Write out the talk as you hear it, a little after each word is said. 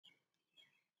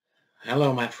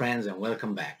Hello, my friends, and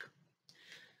welcome back.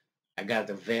 I got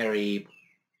a very,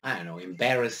 I don't know,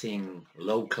 embarrassing,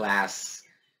 low class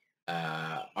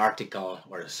article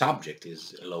where the subject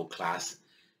is low class.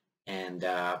 And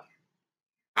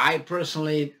I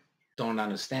personally don't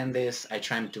understand this. I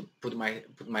try to put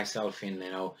myself in,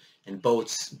 in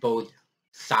both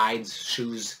sides'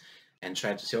 shoes and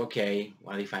try to say, okay,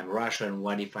 what if I'm Russian?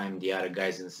 What if I'm the other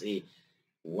guys and see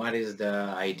what is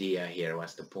the idea here?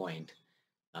 What's the point?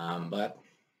 But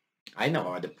I know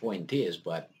what the point is,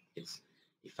 but it's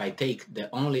if I take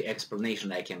the only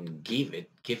explanation I can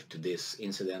give to this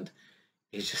incident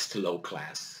is just low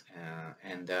class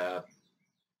and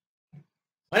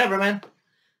whatever, man.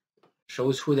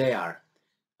 Shows who they are.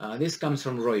 This comes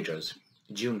from Reuters,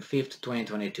 June 5th,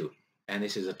 2022, and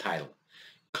this is the title: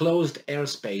 Closed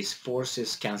airspace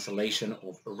forces cancellation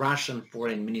of Russian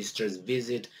foreign minister's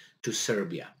visit to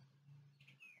Serbia.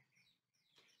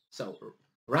 So,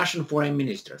 Russian Foreign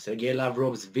Minister Sergei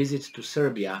Lavrov's visit to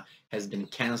Serbia has been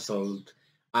cancelled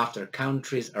after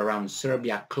countries around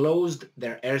Serbia closed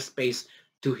their airspace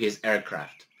to his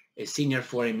aircraft, a senior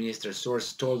foreign minister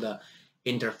source told the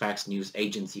Interfax news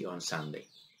agency on Sunday.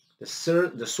 The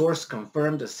source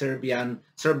confirmed a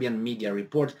Serbian media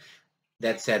report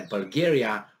that said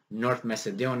Bulgaria, North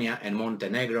Macedonia, and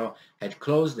Montenegro had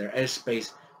closed their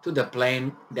airspace to the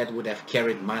plane that would have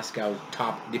carried Moscow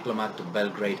top diplomat to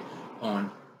Belgrade on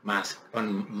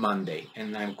Monday.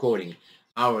 And I'm quoting,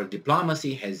 "Our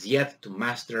diplomacy has yet to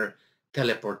master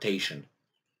teleportation,"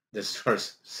 the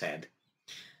source said.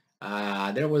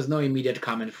 There was no immediate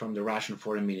comment from the Russian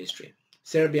Foreign Ministry.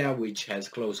 Serbia, which has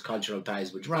close cultural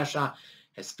ties with Russia,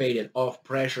 has faded off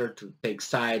pressure to take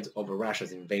sides over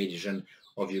Russia's invasion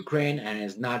of Ukraine and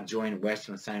has not joined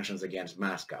Western sanctions against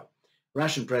Moscow.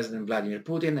 Russian President Vladimir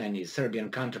Putin and his Serbian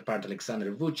counterpart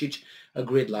Alexander Vucic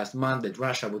agreed last month that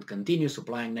Russia would continue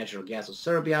supplying natural gas to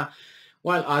Serbia,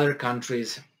 while other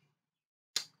countries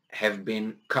have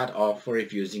been cut off for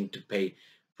refusing to pay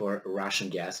for Russian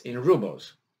gas in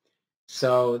rubles.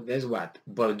 So there's what?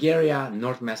 Bulgaria,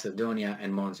 North Macedonia,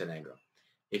 and Montenegro.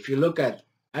 If you look at,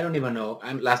 I don't even know,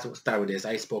 let's start with this.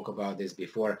 I spoke about this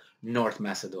before, North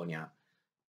Macedonia.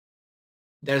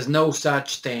 There's no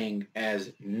such thing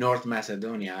as North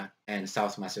Macedonia and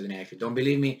South Macedonia. If you don't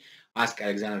believe me, ask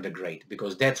Alexander the Great,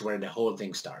 because that's where the whole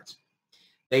thing starts.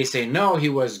 They say, no, he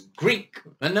was Greek.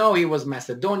 No, he was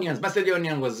Macedonians.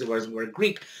 Macedonians were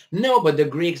Greek. No, but the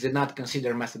Greeks did not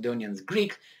consider Macedonians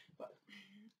Greek.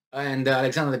 And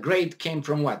Alexander the Great came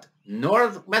from what?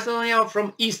 North Macedonia or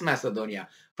from East Macedonia?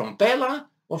 From Pella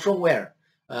or from where?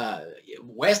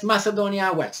 West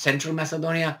Macedonia? What? Central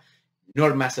Macedonia?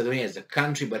 North Macedonia is a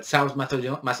country, but South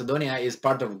Macedonia is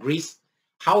part of Greece.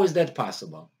 How is that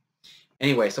possible?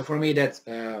 Anyway, so for me, that's,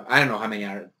 I don't know how many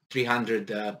are,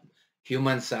 300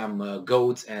 humans, some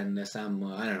goats, and some,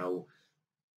 I don't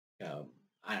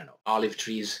know, olive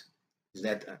trees. Is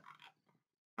that,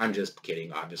 I'm just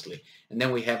kidding, obviously. And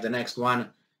then we have the next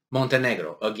one,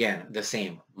 Montenegro. Again, the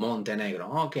same,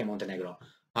 Montenegro. Okay, Montenegro.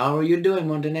 How are you doing,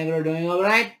 Montenegro? Doing all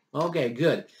right? Okay,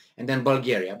 good. And then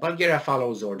Bulgaria. Bulgaria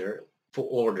follows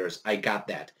orders. I got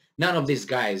that. None of these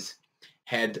guys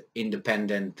had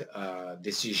independent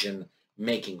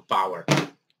decision-making power.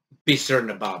 Be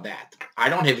certain about that. I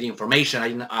don't have the information. I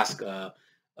didn't ask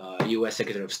U.S.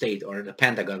 Secretary of State or the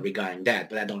Pentagon regarding that,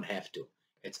 but I don't have to.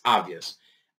 It's obvious.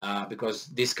 Because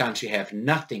this country have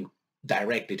nothing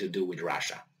directly to do with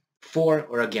Russia, for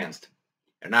or against.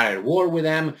 They're not at war with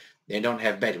them. They don't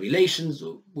have bad relations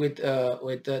with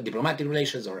diplomatic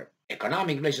relations or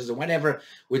economic relations or whatever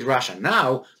with Russia.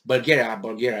 Now,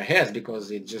 Bulgaria has,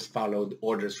 because it just followed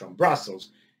orders from Brussels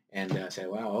and said,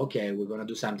 well, okay, we're going to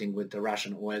do something with the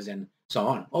Russian oils and so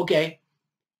on. Okay,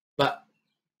 but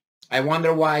I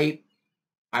wonder why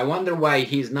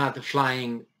he's not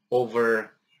flying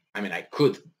over. I mean, I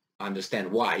could understand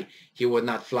why he would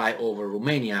not fly over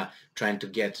Romania trying to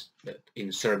get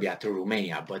in Serbia to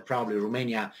Romania, but probably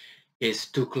Romania is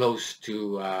too close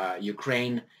to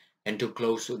Ukraine and too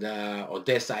close to the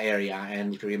Odessa area.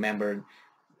 And if you remember,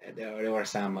 there were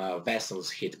some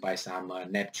vessels hit by some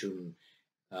Neptune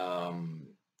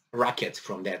rockets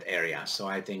from that area. So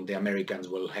I think the Americans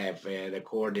will have the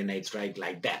coordinates right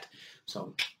like that.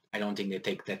 So I don't think they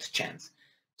take that chance.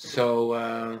 So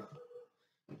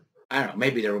I don't know,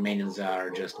 maybe the Romanians are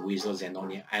just weasels and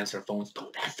only answer phones.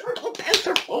 Don't answer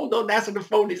phone, don't answer the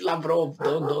phone, it's Lavrov,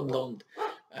 don't.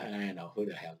 I don't know, who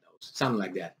the hell knows, something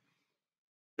like that.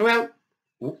 Well,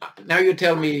 now you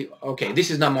tell me, okay,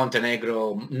 this is not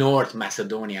Montenegro, North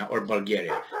Macedonia, or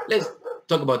Bulgaria. Let's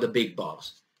talk about the big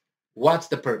boss. What's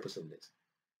the purpose of this?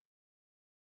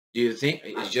 Do you think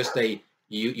it's just a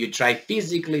You try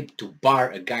physically to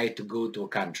bar a guy to go to a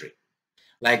country.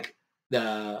 Like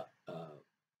the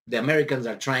Americans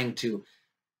are trying to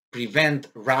prevent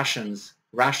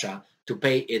Russia to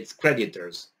pay its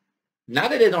creditors.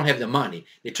 Not that they don't have the money,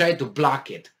 they try to block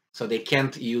it so they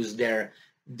can't use their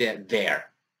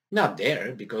not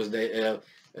there, because the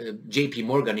JP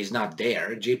Morgan is not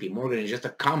there. JP Morgan is just a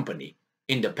company,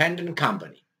 independent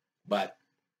company. But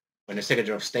when the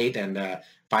Secretary of State and the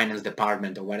Finance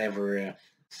Department or whatever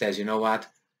says, you know what,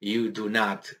 you do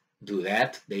not do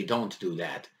that, they don't do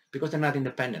that, because they're not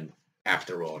independent.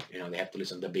 After all, you know, they have to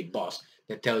listen to the big boss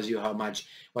that tells you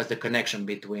what's the connection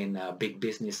between big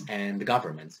business and the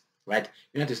governments, right?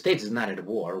 United States is not at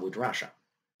war with Russia,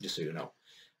 just so you know,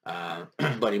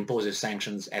 but imposes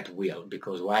sanctions at will.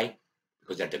 Because why?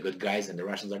 Because they're the good guys and the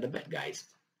Russians are the bad guys.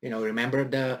 You know, remember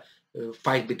the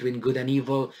fight between good and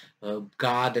evil,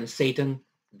 God and Satan?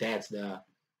 That's the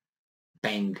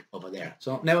bang over there.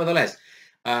 So nevertheless,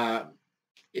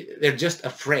 they're just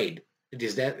afraid.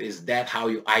 Is that how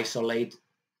you isolate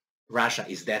Russia?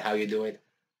 Is that how you do it?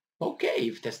 Okay,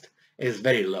 if that's is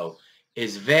very low.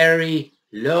 It's very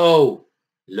low.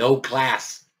 Low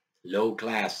class. Low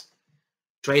class.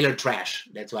 Trailer trash.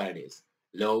 That's what it is.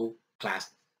 Low class.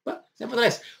 But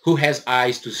nevertheless, who has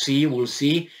eyes to see will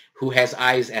see. Who has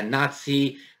eyes and not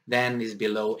see, then is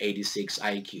below 86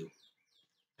 IQ.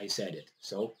 I said it.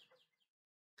 So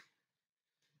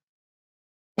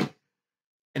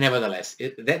nevertheless,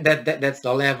 that's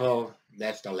the level.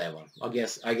 That's the level. I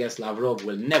guess Lavrov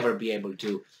will never be able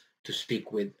to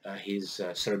speak with his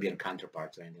Serbian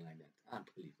counterparts or anything like that.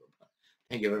 Unbelievable.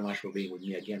 Thank you very much for being with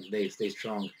me again today. Stay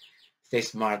strong, stay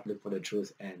smart, look for the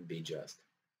truth, and be just.